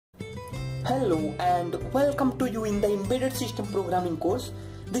Hello and welcome to you in the Embedded System Programming course.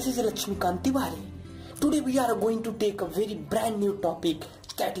 This is Lakshmikant Tiwari. Today we are going to take a very brand new topic,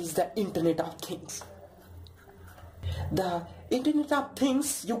 that is the Internet of Things. The Internet of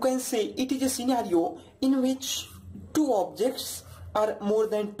Things, you can say it is a scenario in which two objects or more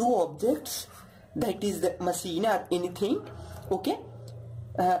than two objects, that is the machine or anything, okay,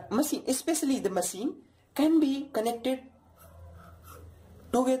 machine, especially the machine, can be connected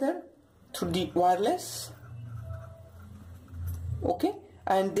together through the wireless, okay,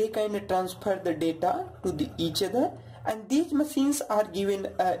 and they can transfer the data to each other, and these machines are given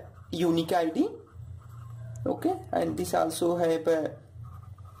a unique ID, okay, and this also have a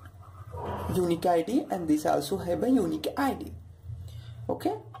unique ID and this also have a unique ID,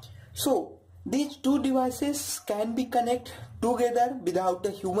 okay. So these two devices can be connected together without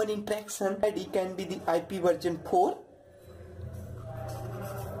a human interaction. ID can be the IP version 4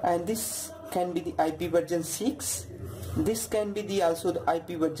 and this can be the IP version 6. This can be the also the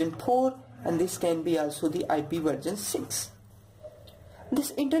IP version 4 and this can be also the IP version 6. This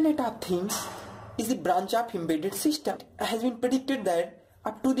Internet of Things is the branch of embedded system. It has been predicted that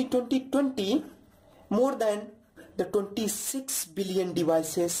up to the 2020 more than the 26 billion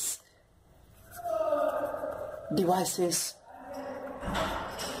devices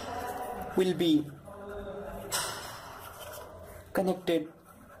will be connected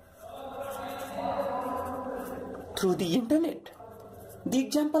through the internet. The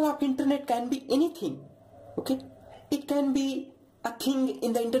example of internet can be anything, okay. It can be a thing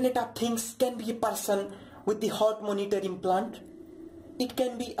in the Internet of Things, can be a person with the heart monitor implant. It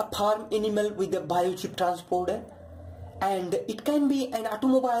can be a farm animal with a biochip transporter, and it can be an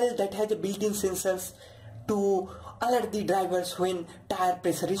automobile that has a built-in sensors to alert the drivers when tire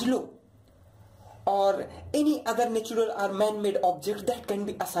pressure is low, or any other natural or man-made object that can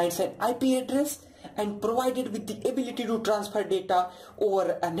be assigned an IP address and provided with the ability to transfer data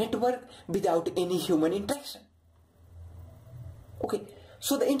over a network without any human interaction. Okay,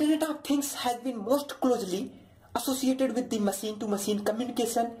 so the Internet of Things has been most closely associated with the machine-to-machine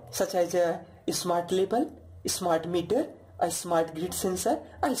communication, such as a smart label, a smart meter, a smart grid sensor,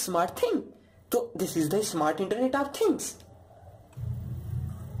 a smart thing. So this is the smart Internet of Things.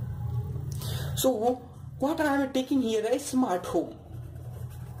 So what I am taking here is smart home.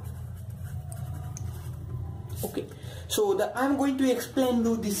 Okay, so I am going to explain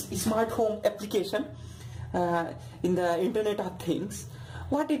you this smart home application in the Internet of Things.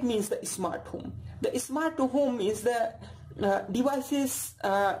 What it means, the smart home. The smart home is the devices,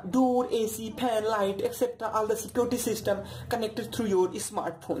 door, AC, fan, light, etc. all the security system connected through your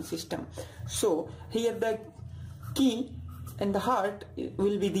smartphone system. So here the key and the heart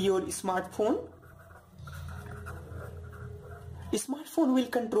will be your smartphone. Smartphone will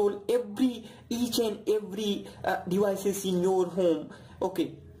control each and every devices in your home,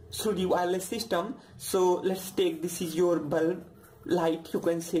 okay, through the wireless system. So let's take, this is your bulb light, you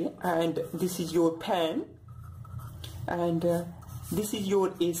can say, and this is your fan, and this is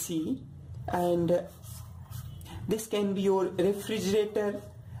your AC, and this can be your refrigerator,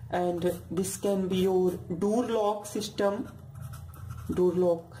 and this can be your door lock system,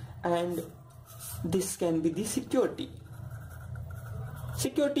 and this can be the security.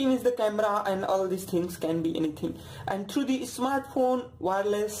 Security means the camera, and all these things can be anything. And through the smartphone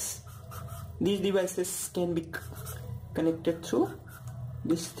wireless, these devices can be connected through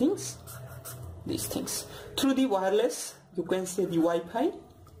these things. Through the wireless, you can say the Wi-Fi.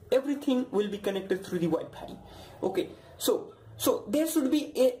 Everything will be connected through the Wi-Fi. Okay, so there should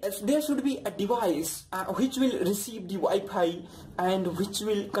be a device which will receive the Wi-Fi and which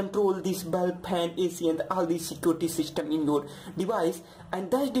will control this bulb, fan, AC, and all the security system in your device. And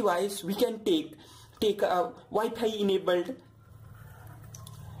that device we can take a Wi-Fi enabled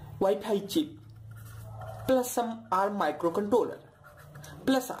Wi-Fi chip plus some ARM microcontroller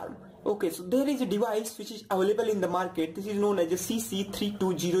plus ARM. Okay, so there is a device which is available in the market. This is known as a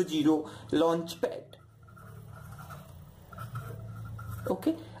CC3200 launchpad.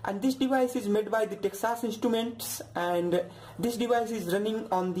 Okay, and this device is made by the Texas Instruments, and this device is running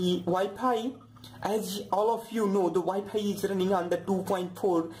on the Wi-Fi. As all of you know, the Wi-Fi is running on the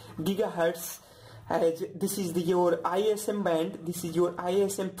 2.4 gigahertz. As this is your ISM band, this is your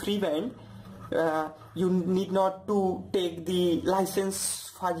ISM free band. You need not to take the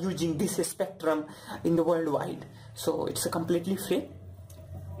license for using this spectrum in the worldwide, so it's a completely free.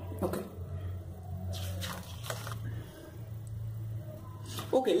 Okay.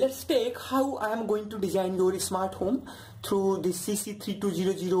 Okay, let's take how I am going to design your smart home through the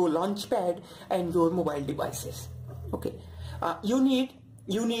CC3200 launchpad and your mobile devices. Okay, you need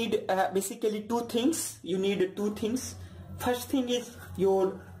you need basically two things. You need two things. First thing is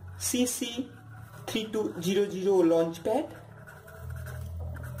your CC3200 launchpad,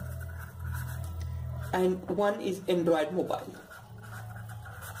 and one is Android mobile.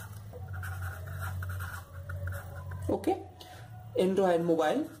 Okay, Android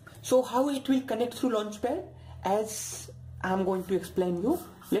mobile. So how it will connect through launchpad, as I'm going to explain you.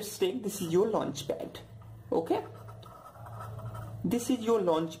 Let's take this is your launchpad. Okay, this is your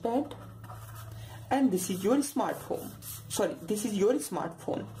launchpad, and this is your smartphone. Sorry, this is your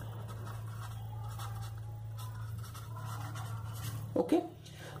smartphone. Okay,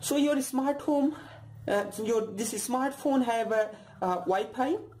 so your smartphone, this smartphone have a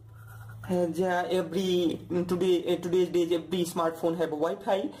Wi-Fi. Today's days every smartphone have a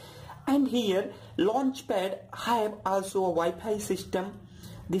Wi-Fi, and here launchpad have also a Wi-Fi system.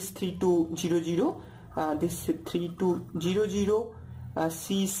 This 3200, this 3200,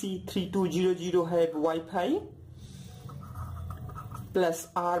 CC3200 have Wi-Fi plus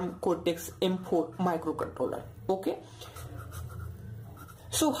ARM Cortex M4 microcontroller. Okay,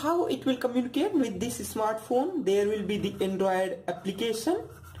 so how it will communicate with this smartphone? There will be the Android application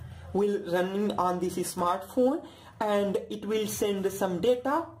will running on this smartphone, and it will send some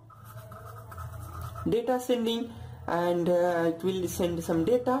data sending, and it will send some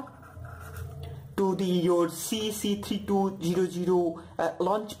data to the your CC3200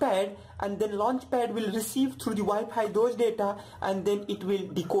 launchpad, and then launchpad will receive through the Wi-Fi those data, and then it will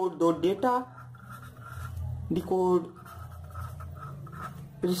decode those data,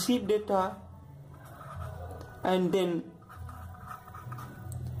 receive data, and then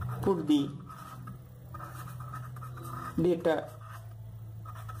put the data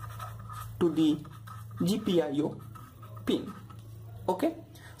to the GPIO pin. Okay,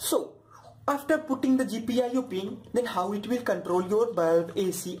 so after putting the GPIO pin, then how it will control your bulb,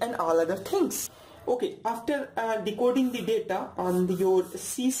 AC and all other things. Okay, after decoding the data on your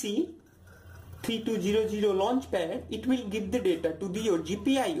CC3200 launchpad, it will give the data to your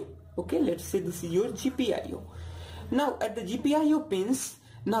GPIO. Okay, let's say this is your GPIO. Now at the GPIO pins,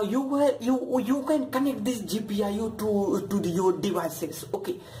 now you can connect this GPIO to your devices.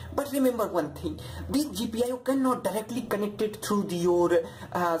 Okay, but remember one thing, this GPIO cannot directly connect it through your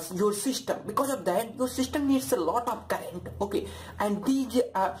system. Because of that, your system needs a lot of current. Okay, and these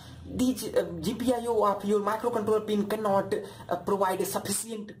GPIO of your microcontroller pin cannot provide a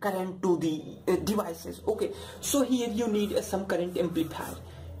sufficient current to the devices. Okay, so here you need some current amplifier.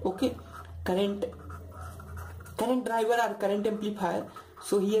 Okay, current driver or current amplifier.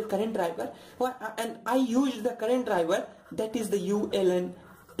 So here current driver, and I use the current driver, that is the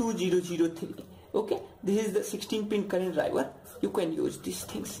ULN2003. Okay, this is the 16-pin current driver. You can use these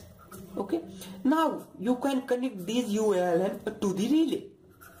things. Okay, now you can connect these ULN to the relay.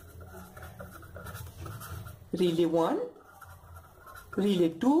 Relay 1, relay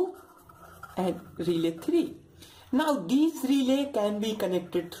 2 and relay 3. Now these relay can be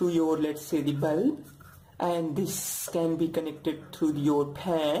connected through your, let's say, the bulb, and this can be connected through your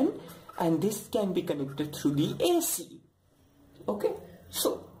fan, and this can be connected through the AC. Okay,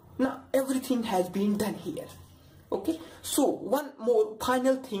 so now everything has been done here. Okay, so one more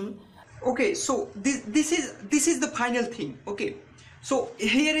final thing. Okay, so this is the final thing. Okay, so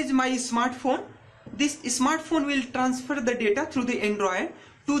here is my smartphone. This smartphone will transfer the data through the Android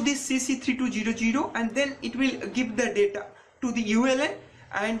to this CC3200, and then it will give the data to the ULN,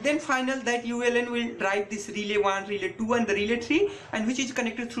 and then final that ULN will drive this relay 1, relay 2 and the relay 3, and which is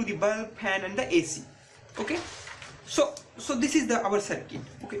connected through the bulb, fan and the AC. Okay, so this is our circuit.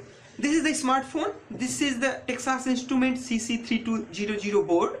 Okay, this is the smartphone. This is the Texas Instruments CC3200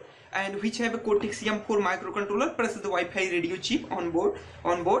 board, and which have a Cortex M4 microcontroller plus the Wi-Fi radio chip on board,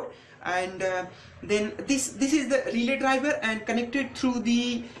 and then this is the relay driver, and connected through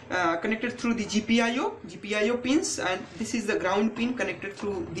the GPIO pins, and this is the ground pin connected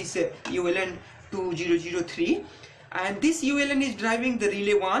through this ULN2003, and this ULN is driving the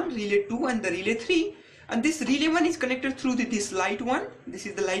relay 1, relay 2 and the relay 3, and this relay 1 is connected through this light 1, this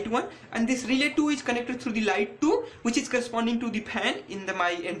is the light 1, and this relay 2 is connected through the light 2, which is corresponding to the fan in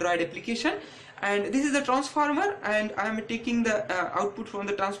my Android application. And this is the transformer, and I am taking the output from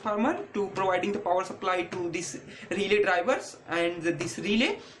the transformer to providing the power supply to this relay drivers and this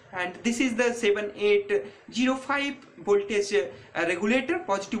relay. And this is the 7805 voltage regulator,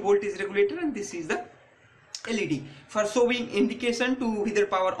 positive voltage regulator, and this is the LED for showing indication to either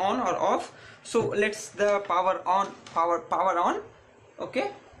power on or off. So let's the power on.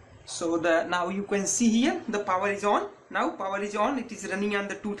 Okay, so now you can see here the power is on. Now power is on. It is running on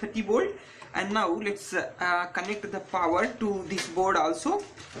the 230 volt. And now let's connect the power to this board also.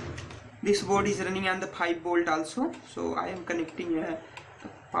 This board is running on the 5 volt also, so I am connecting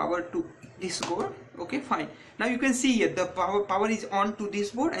power to this board. Okay, fine. Now you can see here the power is on to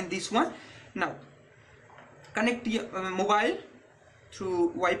this board and this one. Now connect your mobile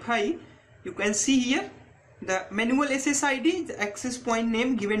through Wi-Fi. You can see here the manual SSID, the access point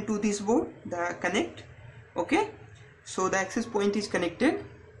name given to this board, the connect. Okay, so the access point is connected.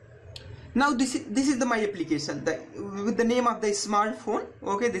 Now this is the my application with the name of the smartphone.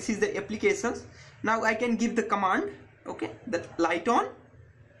 Okay, this is the applications. Now I can give the command. Okay, the light on,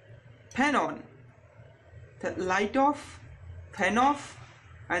 fan on, the light off, fan off,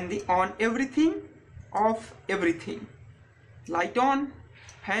 and the on everything, off everything. Light on,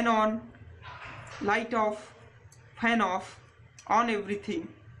 fan on, light off, fan off, on everything,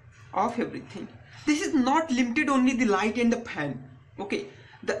 off everything. This is not limited only the light and the fan. Okay,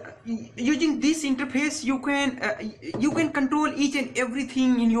 using this interface you can control each and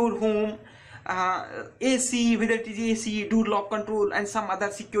everything in your home. AC, whether it is AC, door lock control, and some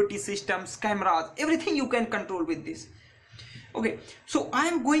other security systems, cameras, everything you can control with this. Okay, so I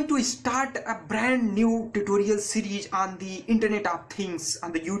am going to start a brand new tutorial series on the Internet of Things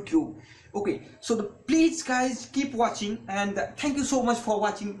on the YouTube. Okay, so please guys keep watching, and thank you so much for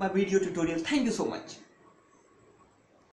watching my video tutorial. Thank you so much.